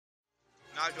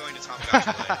to Tom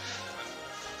Gunn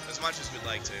as much as we'd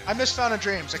like to. I miss Fountain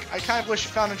Dreams. I kind of wish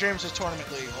Fountain Dreams was tournament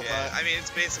legal. Yeah, but I mean,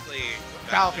 it's basically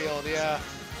Battlefield, yeah.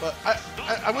 But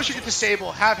I wish you could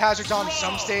disable, have hazards on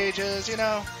some stages, you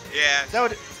know? Yeah. That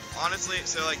would. Honestly,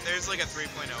 so like there's like a 3.0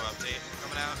 update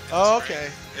coming out. Oh, okay.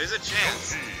 There's a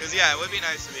chance. Because yeah, it would be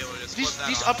nice to be able to just flip that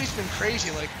These on. updates have been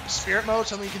crazy. Like Spirit Mode,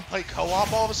 something you can play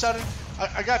co-op all of a sudden.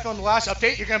 I got on the last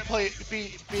update, you're going to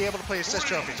be able to play assist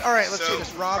trophies. All right, let's see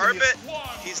this. Rob. Carpet,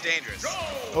 he's dangerous.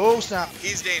 Oh, snap.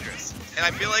 He's dangerous. And I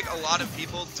feel like a lot of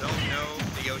people don't know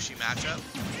the Yoshi matchup.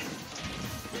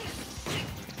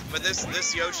 But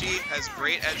this Yoshi has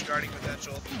great edge guarding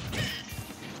potential.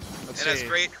 Let's and see.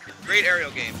 has great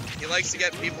aerial game. He likes to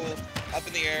get people up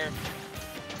in the air,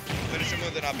 finish him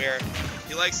with an up air.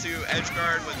 He likes to edge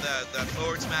guard with the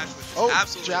forward smash, which is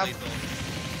absolutely jab. lethal.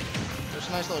 There's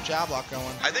a nice little jab lock going.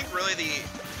 I think really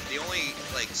the only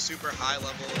like super high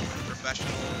level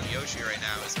professional Yoshi right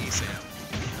now is Esam.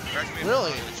 Correct me if I'm wrong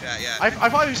Really? in the chat. Yeah. I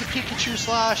thought he was a Pikachu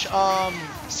slash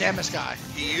Samus guy.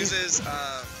 He uses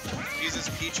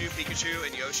Pikachu,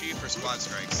 and Yoshi for squad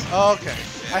strikes. Oh, okay.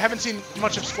 Yeah. I haven't seen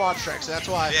much of Squad Strike, so that's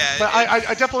why. Yeah, But I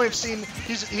definitely have seen.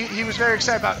 He was very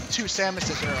excited about 2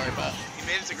 Samuses earlier, but. He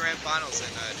made it to grand finals in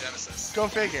Genesis. Go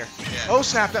figure. Yeah. Oh,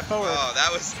 snap that forward. Oh,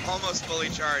 that was almost fully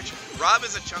charged. Rob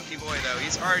is a chunky boy though.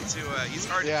 He's hard to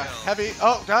Yeah, kill. heavy.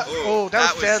 Oh, that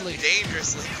was deadly.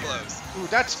 Dangerously close. Ooh,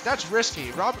 that's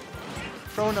risky. Rob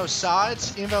throwing those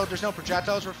sides, even though there's no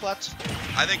projectiles reflect.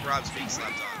 I think Rob's being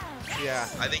slept on. Yeah.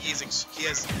 I think he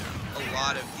has a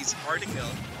lot of. He's hard to kill.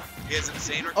 He has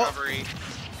insane recovery.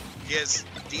 He has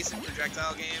decent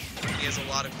projectile game. And he has a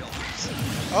lot of kill moves.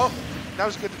 Oh, that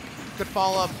was good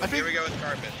follow up. I think. Here we go with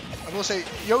Carpet. I will say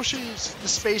Yoshi's the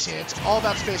spacing. It's all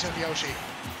about spacing with Yoshi.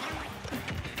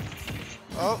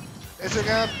 Oh, is it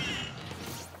gonna?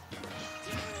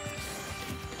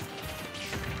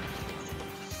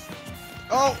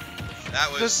 Oh,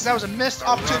 that was a missed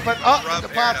opportunity, but the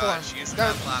platform.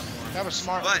 That was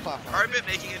smart. But platform. Carpet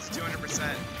making it to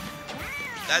 200%.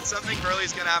 That's something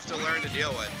Burley's gonna have to learn to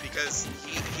deal with because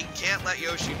he can't let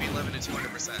Yoshi be living at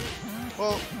 200%.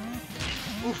 Well,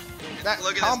 oof, that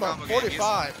Look at combo, this combo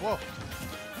 45. Whoa.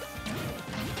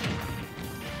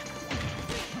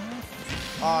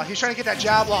 He's trying to get that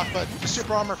jab lock, but the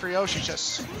super armor for Yoshi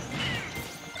just.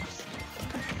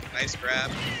 Nice grab.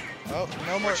 Oh,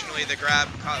 no more. Unfortunately, the grab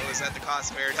was at the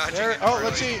cost of air dodging. There, it oh, early.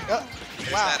 let's see.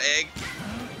 There's Wow. that egg.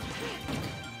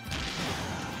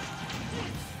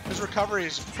 His recovery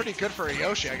is pretty good for a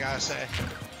Yoshi, I gotta say.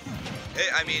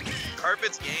 I mean,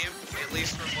 Carpet's game, at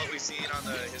least from what we've seen on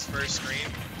his first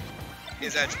stream,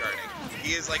 is edge guarding.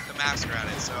 He is like the master at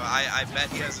it, so I bet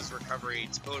he has his recovery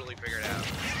totally figured out.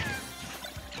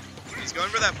 He's going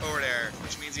for that forward air,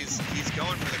 which means he's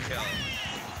going for the kill.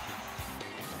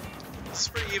 This is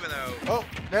pretty even though. Oh,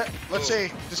 let's see.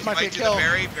 This might be a kill.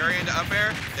 The very into up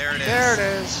air. There it is. There it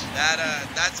is.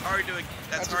 That's hard to hard to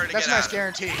That's get a nice out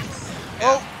guarantee. Yeah.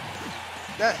 Oh,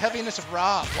 that heaviness of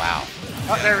Rob. Wow.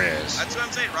 Oh, Yeah. there it is. That's what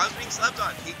I'm saying. Rob's being slept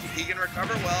on. He can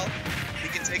recover well. He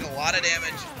can take a lot of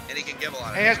damage, and he can give a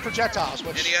lot of And he has damage. projectiles,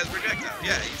 which. And he has projectile.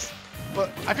 Yeah.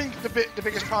 But I think the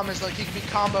biggest problem is like he can be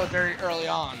comboed very early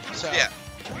on. So. Yeah.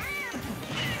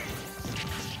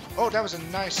 Oh, that was a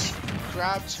nice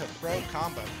grab to throw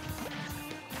combo.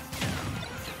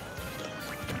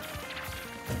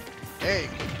 Hey,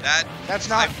 that's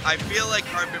not. I feel like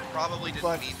Carpet probably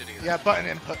didn't mean to do that. Yeah, button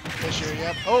input issue.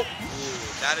 Yep. Oh. Ooh,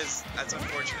 that's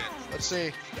unfortunate. Let's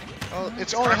see. Oh,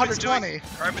 it's only 120.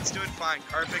 Carpet's doing fine.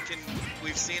 Carpet can.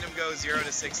 We've seen him go 0 to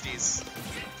 60s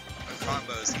on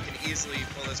combos. He can easily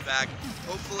pull this back.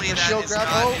 Hopefully that shield is grab.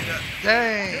 not. Oh,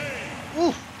 dang.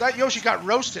 Ooh, that Yoshi got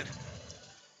roasted.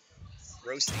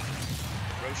 Roasty.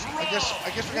 I guess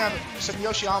we're gonna have some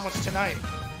Yoshi omelets tonight.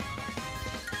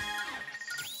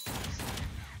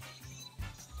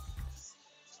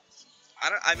 I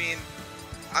don't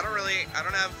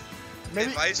have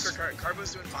advice for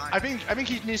Carbo's doing fine. I think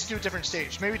he needs to do a different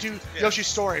stage. Maybe do Yoshi's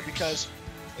story because.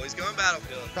 Well, he's going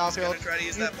Battlefield. He's gonna try to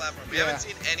use that platform. We haven't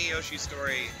seen any Yoshi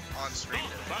story on stream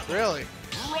today. Really?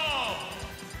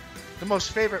 The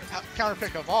most favorite counter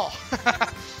pick of all.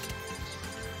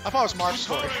 I thought it was Mark's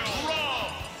story.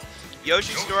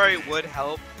 Yoshi's story would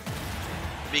help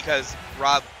because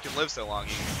Rob can live so long.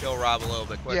 You can kill Rob a little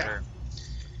bit quicker.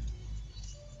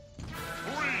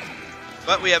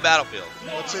 But we have Battlefield.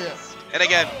 Let's see it. And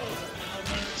again,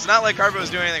 it's not like Carbo was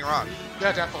doing anything wrong.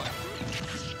 Yeah, definitely.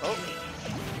 Oh.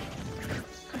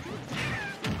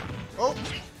 Oh.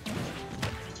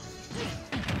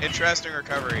 Interesting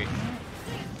recovery.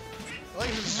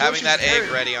 Having that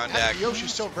egg ready on deck.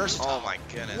 Yoshi's so versatile. Oh my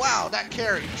goodness. Wow, that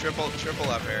carry. Triple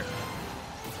up air.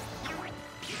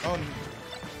 Oh,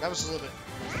 that was a little bit.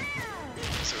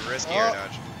 It's a risky air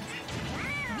dodge.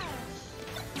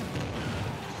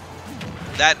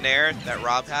 That nair that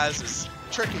Rob has is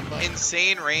tricky, but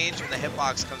insane range, and the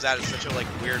hitbox comes out in such a like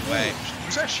weird way.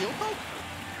 Was that a shield poke?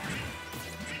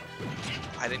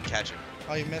 I didn't catch it.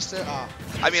 Oh, you missed it? Oh.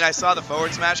 I mean, I saw the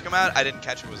forward smash come out. I didn't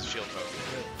catch it was a shield poke.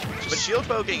 But shield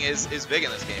poking is big in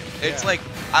this game. It's like,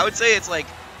 I would say it's like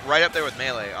right up there with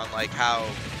melee on like how.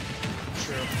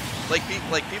 True.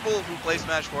 Like people who play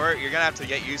Smash 4, you're gonna have to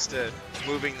get used to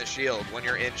moving the shield when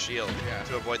you're in shield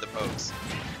to avoid the pokes.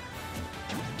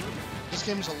 This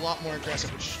game is a lot more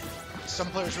aggressive, which some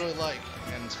players really like,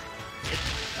 and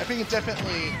I think it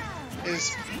definitely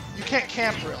is. You can't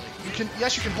camp really. You can,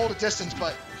 yes, you can hold a distance,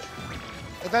 but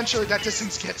eventually that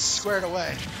distance gets squared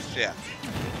away. Yeah.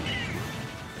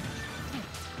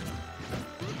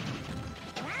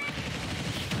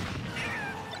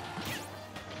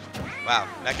 Wow,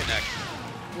 neck and neck.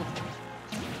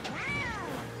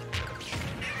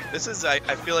 This is, I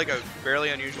feel like a fairly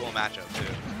unusual matchup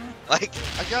too. Like,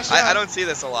 I guess I don't see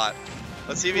this a lot.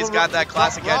 Let's see if he's got that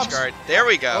classic edge guard. There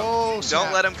we go. Oh,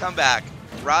 don't let him come back.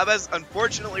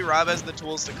 Unfortunately, Rob has the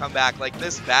tools to come back. Like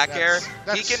this back air,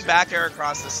 he can back air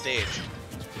across the stage.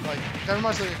 Like, that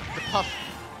reminds me of the Puff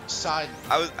side.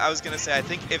 I was gonna say, I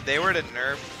think if they were to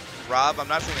nerf Rob, I'm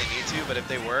not saying they need to, but if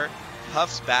they were,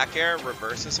 Puff's back air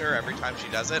reverses her every time she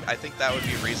does it. I think that would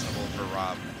be reasonable for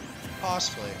Rob.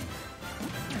 Possibly.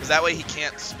 Because that way he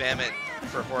can't spam it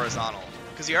for horizontal.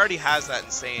 Because he already has that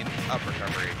insane up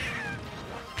recovery.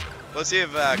 Let's see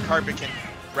if Carpet can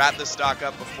wrap the stock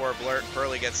up before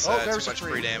Burley gets too much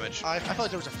free damage. I felt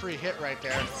like there was a free hit right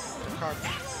there for Carpet.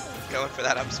 Going for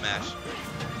that up smash.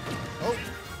 Oh.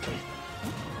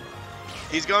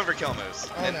 He's going for kill moves.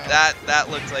 Oh, and no. that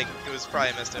looked like it was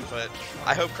probably a missed input.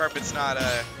 I hope Carpet's not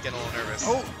getting a little nervous.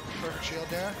 Oh, perfect shield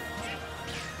there.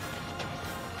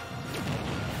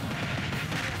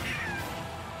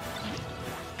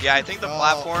 Yeah, I think the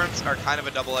platforms are kind of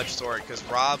a double-edged sword because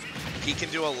Rob, he can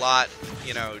do a lot,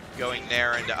 you know, going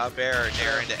nair into up air or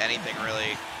nair into anything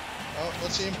really. Oh,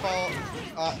 let's see him fall.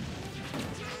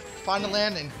 Find the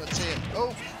landing. Let's see him.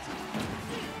 Oh.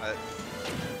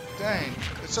 Dang.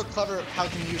 It's so clever how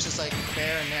he can use this like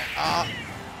fair and nair.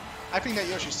 I think that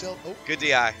Yoshi still. Oh. Good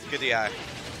DI. Good DI.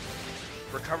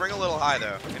 Recovering a little high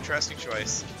though. Interesting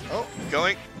choice. Oh.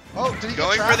 Going. Oh, did he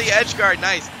going get for the edge guard.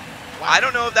 Nice. Wow. I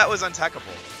don't know if that was untechable.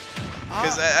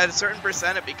 Because at a certain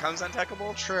percent it becomes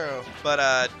untechable. True.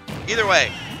 But either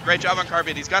way, great job on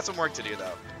Carpet. He's got some work to do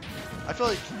though. I feel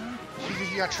like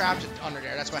he got trapped under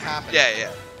there. That's what happened. Yeah,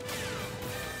 yeah.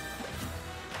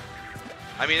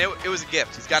 I mean, it was a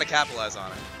gift. He's got to capitalize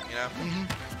on it, you know? Mm-hmm.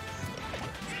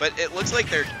 But it looks like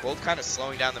they're both kind of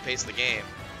slowing down the pace of the game.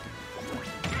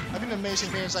 I think the amazing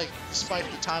thing is, like, despite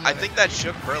the time I think that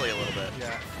shook Burley a little bit.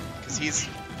 Yeah. Because he's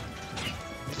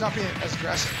not being as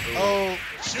aggressive. Ooh. Oh,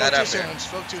 spoke too soon.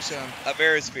 Spoke too soon. Up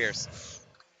air is fierce.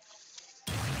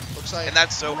 Looks like. And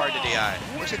that's so hard to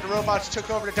DI. Looks like the robots took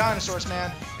over the dinosaurs,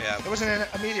 man. Yeah. It wasn't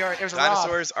a meteor. It was a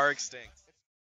Dinosaurs are extinct.